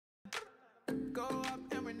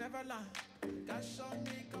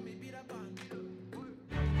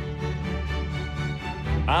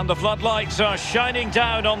And the floodlights are shining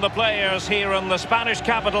down on the players here in the Spanish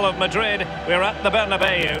capital of Madrid. We're at the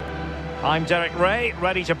Bernabeu. I'm Derek Ray,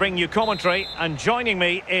 ready to bring you commentary, and joining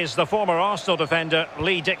me is the former Arsenal defender,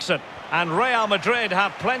 Lee Dixon. And Real Madrid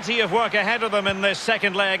have plenty of work ahead of them in this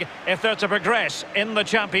second leg if they're to progress in the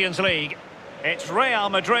Champions League. It's Real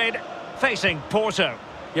Madrid facing Porto.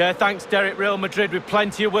 Yeah, thanks, Derek. Real Madrid with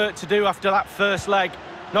plenty of work to do after that first leg.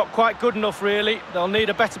 Not quite good enough, really. They'll need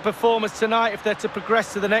a better performance tonight if they're to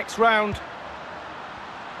progress to the next round.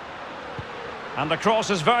 And the cross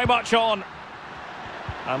is very much on.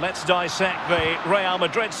 And let's dissect the Real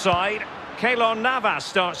Madrid side. Keylor Navas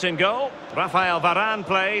starts in goal. Rafael Varane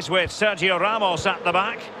plays with Sergio Ramos at the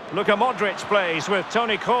back. Luka Modric plays with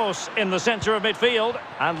Toni Kroos in the centre of midfield.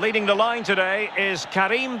 And leading the line today is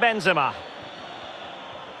Karim Benzema.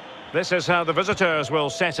 This is how the visitors will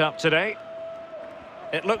set up today.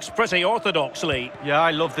 It looks pretty orthodox, Lee. Yeah,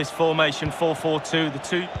 I love this formation, 4-4-2, the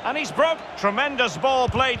two. And he's broke. Tremendous ball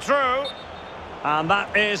played through. And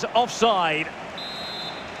that is offside.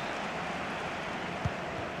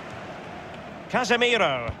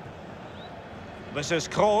 Casemiro. This is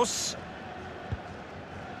Kroos.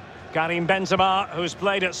 Karim Benzema, who's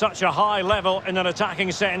played at such a high level in an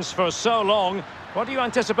attacking sense for so long. What do you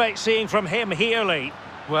anticipate seeing from him here, Lee?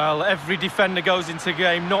 Well, every defender goes into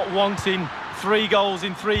game not wanting 3 goals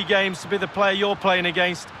in 3 games to be the player you're playing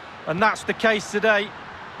against. And that's the case today.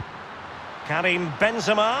 Karim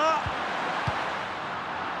Benzema.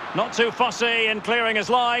 Not too fussy in clearing his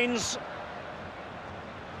lines.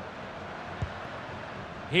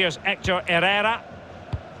 Here's Hector Herrera.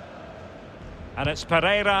 And it's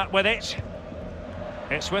Pereira with it.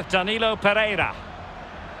 It's with Danilo Pereira.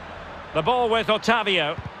 The ball with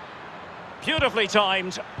Otavio. Beautifully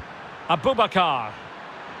timed. Abubakar.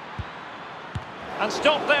 And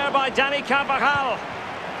stopped there by Dani Carvajal.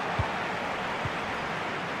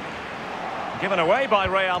 Given away by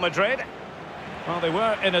Real Madrid. Well, they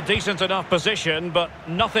were in a decent enough position, but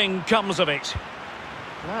nothing comes of it.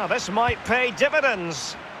 Now, this might pay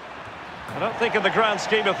dividends. I don't think in the grand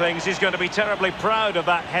scheme of things he's going to be terribly proud of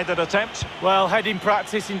that headed attempt. Well, heading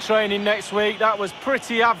practice in training next week, that was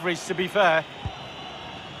pretty average, to be fair.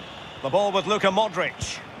 The ball with Luka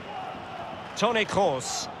Modric. Toni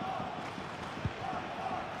Kroos.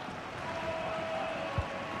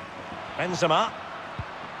 Benzema.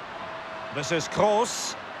 This is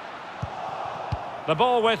Kroos. The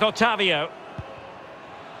ball with Otavio.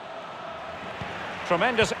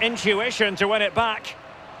 Tremendous intuition to win it back.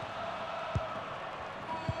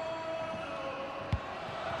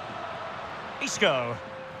 Isco.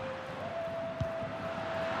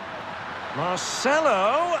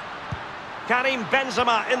 Marcelo. Karim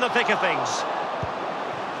Benzema in the thick of things.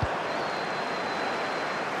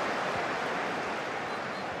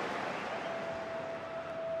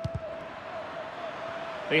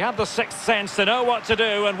 He had the sixth sense to know what to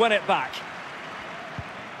do and win it back.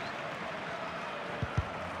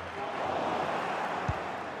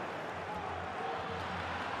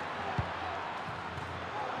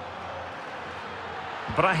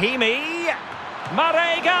 Brahimi.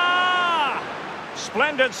 Marega!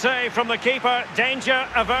 Splendid save from the keeper. Danger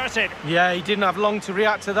averted. Yeah, he didn't have long to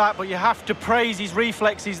react to that, but you have to praise his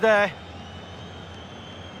reflexes there.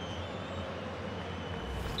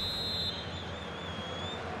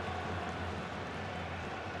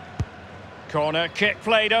 Corner kick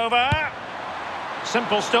played over.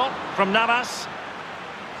 Simple stop from Navas.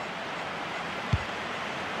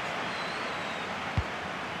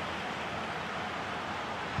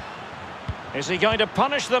 Is he going to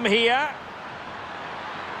punish them here?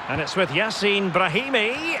 And it's with Yassine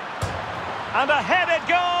Brahimi. And a headed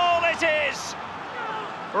goal it is!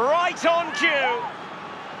 Right on cue.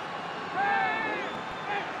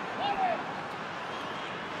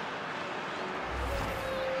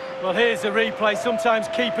 Well, here's the replay. Sometimes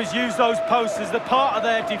keepers use those posts as the part of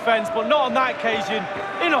their defence, but not on that occasion.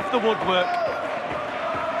 In off the woodwork.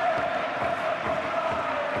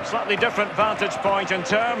 Slightly different vantage point in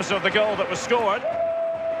terms of the goal that was scored.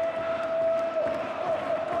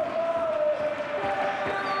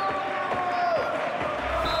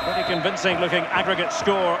 Pretty convincing looking aggregate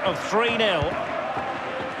score of 3-0.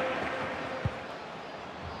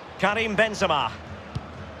 Karim Benzema.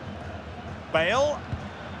 Bale.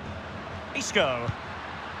 Isco.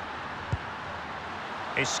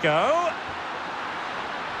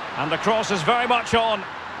 And the cross is very much on.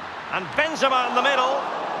 And Benzema in the middle.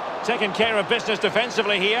 Taking care of business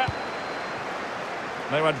defensively here.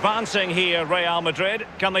 They're advancing here, Real Madrid.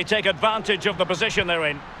 Can they take advantage of the position they're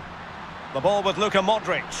in? The ball with Luka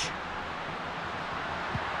Modric.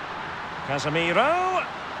 Casemiro.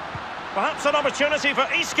 Perhaps an opportunity for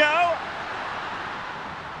Isco.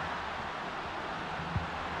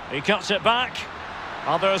 He cuts it back.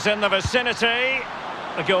 Others in the vicinity.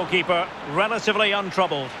 The goalkeeper relatively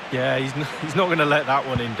untroubled. Yeah, he's not going to let that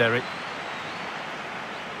one in, Derek.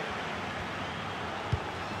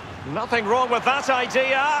 Nothing wrong with that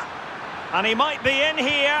idea. And he might be in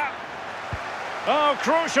here. Oh,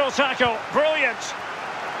 crucial tackle. Brilliant.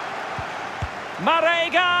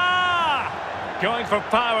 Marega! Going for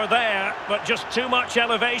power there, but just too much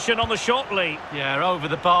elevation on the short lead. Yeah, over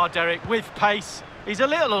the bar, Derek, with pace. He's a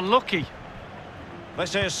little unlucky.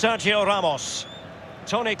 This is Sergio Ramos.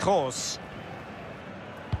 Toni Kroos.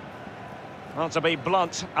 Well, to be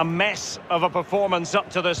blunt, a mess of a performance up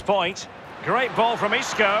to this point. Great ball from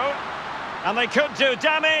Isco. And they could do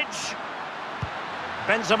damage.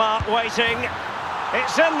 Benzema waiting.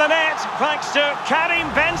 It's in the net thanks to Karim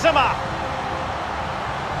Benzema.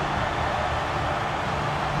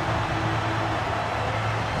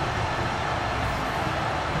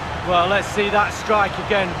 Well, let's see that strike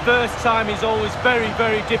again. First time is always very,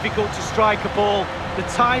 very difficult to strike a ball. The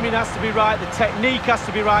timing has to be right, the technique has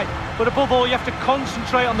to be right, but above all, you have to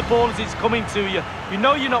concentrate on the ball as it's coming to you. You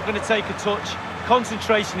know you're not going to take a touch.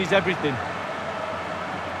 Concentration is everything.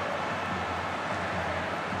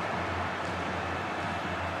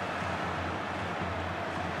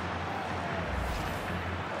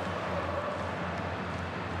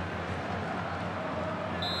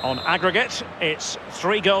 On aggregate, it's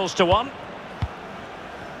 3-1.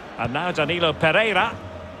 And now Danilo Pereira.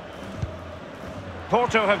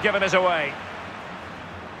 Porto have given us away.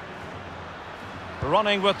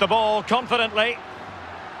 Running with the ball confidently.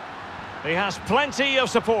 He has plenty of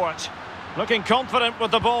support. Looking confident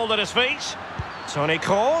with the ball at his feet. Toni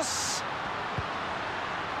Kroos.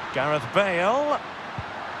 Gareth Bale.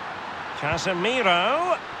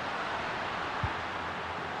 Casemiro.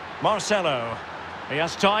 Marcelo. He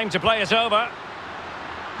has time to play it over.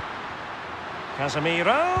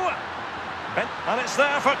 Casemiro. And it's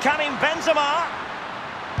there for Karim Benzema.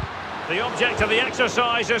 The object of the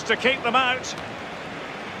exercise is to keep them out.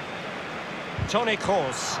 Toni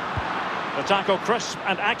Kroos. The tackle crisp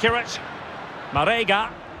and accurate. Marega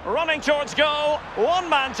running towards goal. One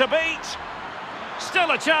man to beat.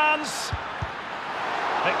 Still a chance.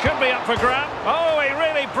 It could be up for grab. Oh, he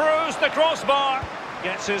really bruised the crossbar.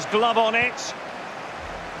 Gets his glove on it.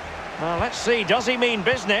 Well, let's see, does he mean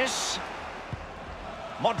business?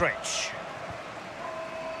 Modric.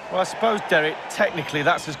 Well, I suppose, Derek, technically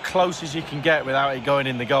that's as close as you can get without it going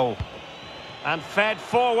in the goal. And fed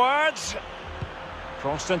forwards.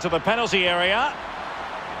 Crossed into the penalty area.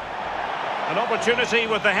 An opportunity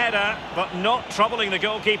with the header, but not troubling the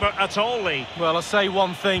goalkeeper at all, Lee. Well, I'll say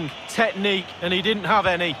one thing, technique, and he didn't have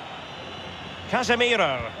any.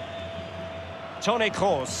 Casemiro. Toni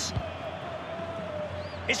Kroos.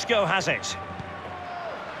 Isco has it.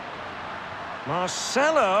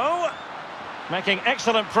 Marcelo making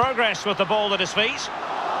excellent progress with the ball at his feet.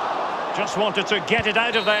 Just wanted to get it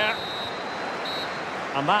out of there.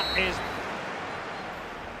 And that is...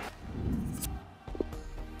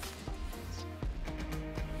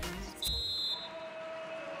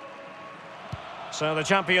 So the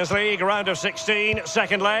Champions League round of 16,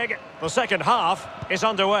 second leg. The second half is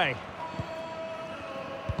underway.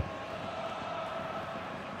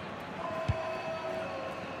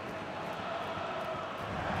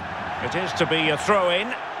 It is to be a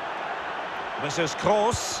throw-in. This is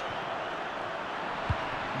Kroos.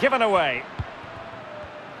 Given away.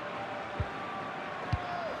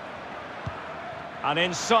 An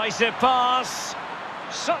incisive pass.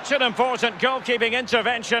 Such an important goalkeeping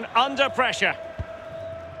intervention under pressure.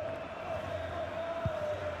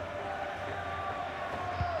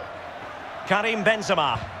 Karim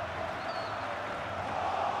Benzema.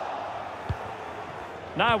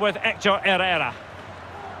 Now with Hector Herrera.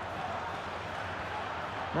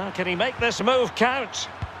 Now, can he make this move count?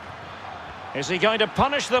 Is he going to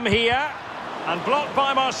punish them here? And blocked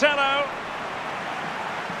by Marcelo.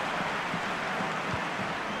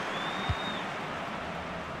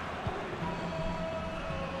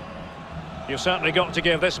 You've certainly got to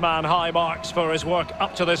give this man high marks for his work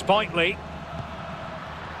up to this point, Lee.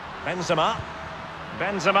 Benzema.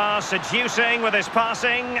 Benzema seducing with his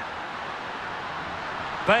passing.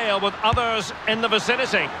 Bale with others in the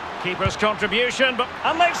vicinity. Keeper's contribution,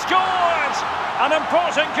 and they've scored! An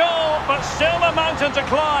important goal, but still a mountain to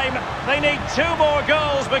climb. They need 2 more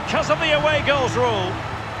goals because of the away goals rule.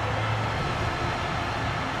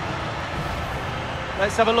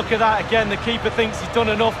 Let's have a look at that again. The keeper thinks he's done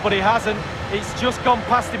enough, but he hasn't. It's just gone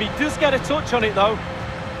past him. He does get a touch on it, though.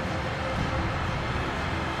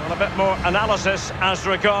 Well, a bit more analysis as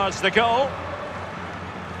regards the goal.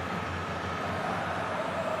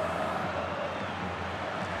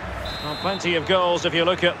 Well, plenty of goals if you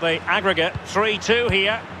look at the aggregate. 3-2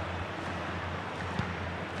 here.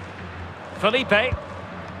 Felipe.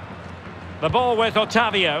 The ball with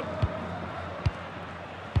Otavio.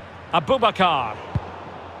 Abubakar.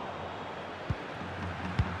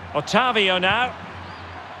 Otavio now.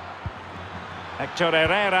 Hector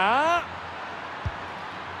Herrera.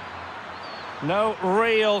 No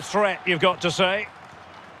real threat, you've got to say.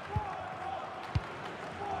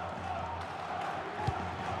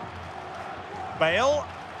 Bale.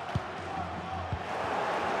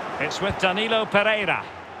 It's with Danilo Pereira.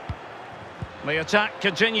 The attack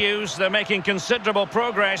continues. They're making considerable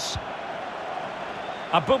progress.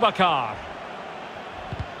 Abubakar.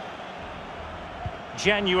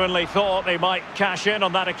 Genuinely thought they might cash in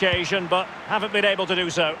on that occasion, but haven't been able to do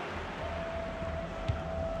so.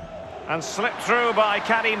 And slipped through by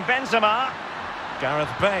Karim Benzema. Gareth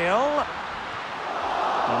Bale.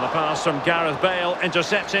 And the pass from Gareth Bale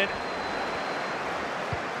intercepted.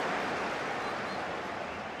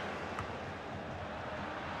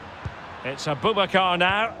 It's Abubakar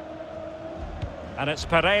now. And it's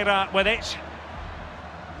Pereira with it.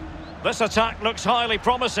 This attack looks highly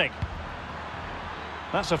promising.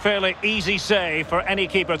 That's a fairly easy save for any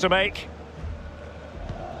keeper to make.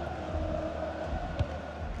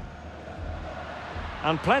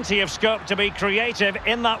 And plenty of scope to be creative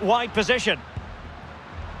in that wide position.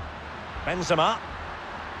 Benzema.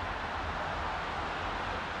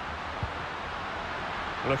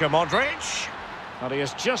 Luka Modric. And he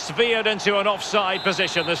has just veered into an offside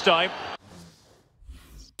position this time.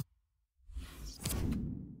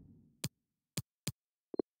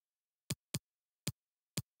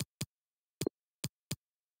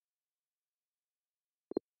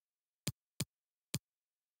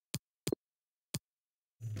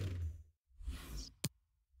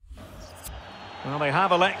 Well, they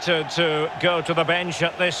have elected to go to the bench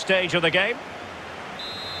at this stage of the game.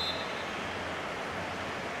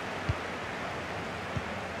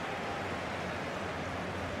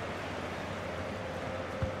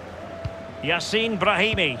 Yassine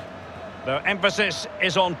Brahimi. The emphasis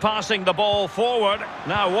is on passing the ball forward.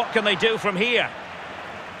 Now, what can they do from here?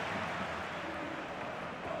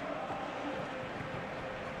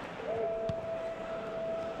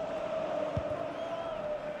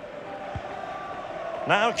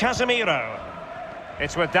 Now Casemiro.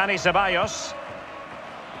 It's with Dani Ceballos.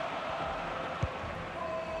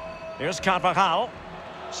 Here's Carvajal.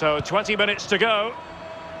 So 20 minutes to go.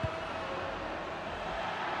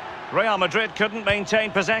 Real Madrid couldn't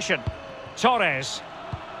maintain possession. Torres.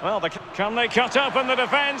 Well, can they cut open the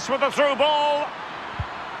defence with a through ball?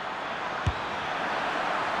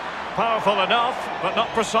 Powerful enough, but not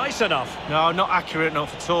precise enough. No, not accurate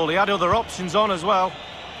enough at all. He had other options on as well.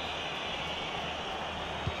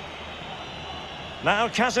 Now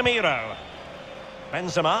Casemiro.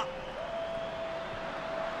 Benzema.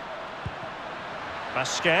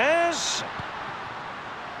 Vasquez.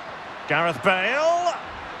 Gareth Bale.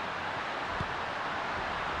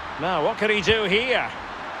 Now, what can he do here?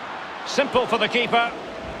 Simple for the keeper.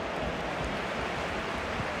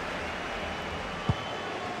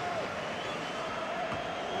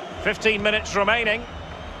 "15 minutes remaining.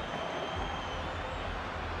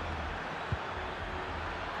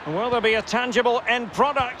 Will there be a tangible end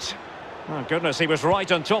product? Oh, goodness, he was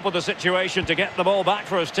right on top of the situation to get the ball back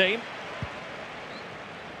for his team.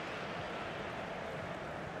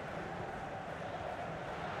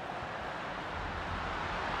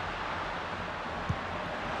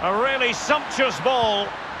 A really sumptuous ball.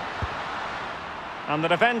 And the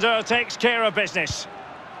defender takes care of business.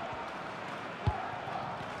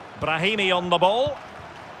 Brahimi on the ball.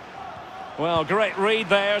 Well, great read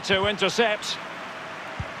there to intercept.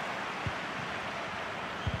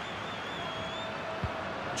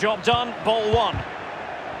 Job done, ball one.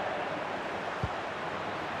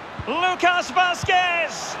 Lucas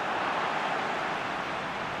Vasquez!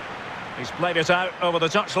 He's played it out over the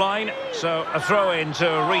touchline, so a throw-in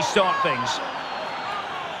to restart things.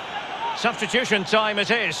 Substitution time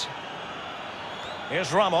it is.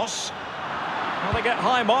 Here's Ramos. Well, they get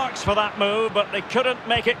high marks for that move, but they couldn't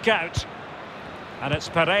make it count. And it's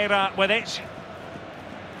Pereira with it.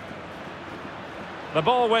 The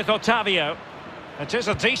ball with Otavio. It is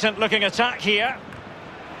a decent-looking attack here.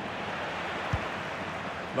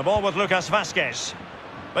 The ball with Lucas Vasquez.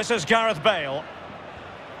 This is Gareth Bale.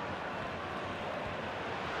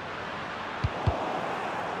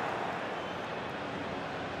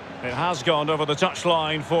 It has gone over the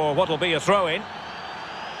touchline for what will be a throw-in.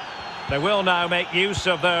 They will now make use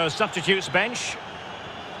of their substitutes bench.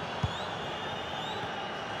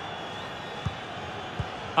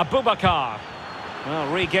 Abubakar.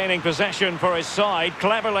 Well, regaining possession for his side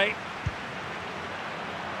cleverly.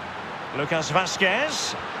 Lucas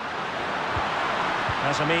Vasquez.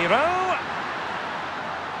 Casemiro.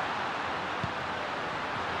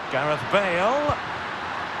 Gareth Bale.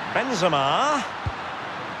 Benzema.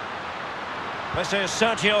 This is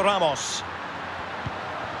Sergio Ramos.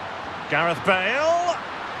 Gareth Bale.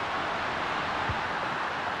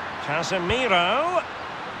 Casemiro.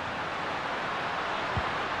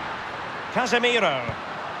 Casemiro.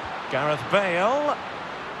 Gareth Bale.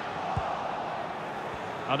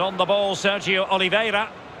 And on the ball, Sergio Oliveira.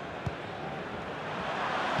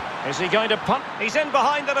 Is he going to punt? He's in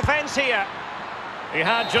behind the defence here. He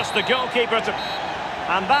had just the goalkeeper to...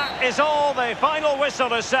 And that is all. The final whistle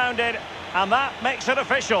has sounded. And that makes it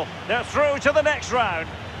official. They're through to the next round.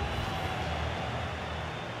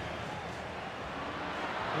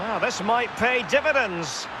 Now, this might pay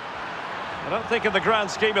dividends. I don't think in the grand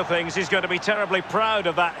scheme of things he's going to be terribly proud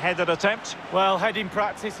of that headed attempt. Well, heading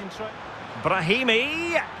practice in...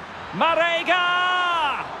 Brahimi.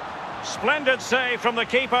 Marega! Splendid save from the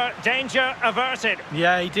keeper. Danger averted.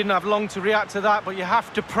 Yeah, he didn't have long to react to that, but you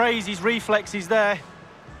have to praise his reflexes there.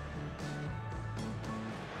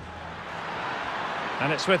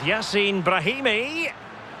 And it's with Yassine Brahimi.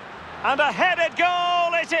 And a headed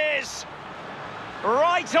goal it is!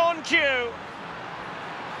 Right on cue.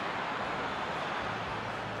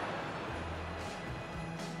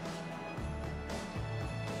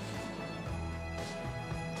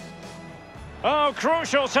 Oh,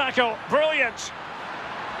 crucial tackle. Brilliant.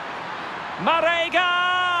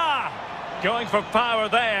 Marega! Going for power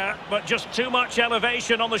there, but just too much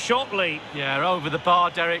elevation on the short lead. Yeah, over the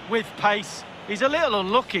bar, Derek, with pace. He's a little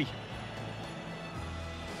unlucky.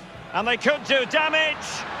 And they could do damage.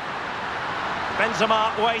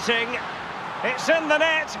 Benzema waiting. It's in the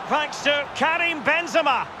net thanks to Karim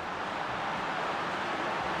Benzema.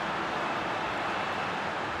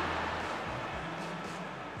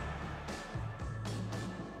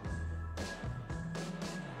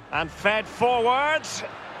 And fed forwards.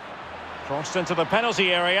 Crossed into the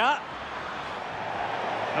penalty area.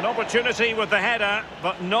 An opportunity with the header,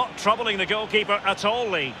 but not troubling the goalkeeper at all,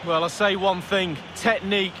 Lee. Well, I say one thing,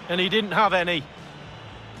 technique, and he didn't have any.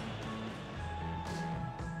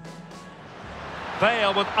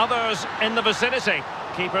 Bale with others in the vicinity.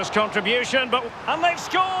 Keeper's contribution, and they've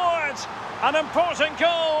scored! An important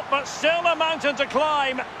goal, but still a mountain to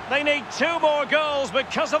climb. They need 2 more goals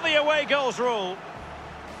because of the away goals rule.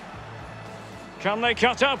 Can they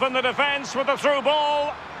cut open the defence with a through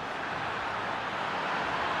ball?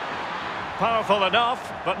 Powerful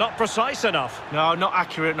enough, but not precise enough. No, not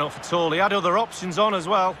accurate enough at all. He had other options on as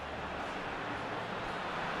well.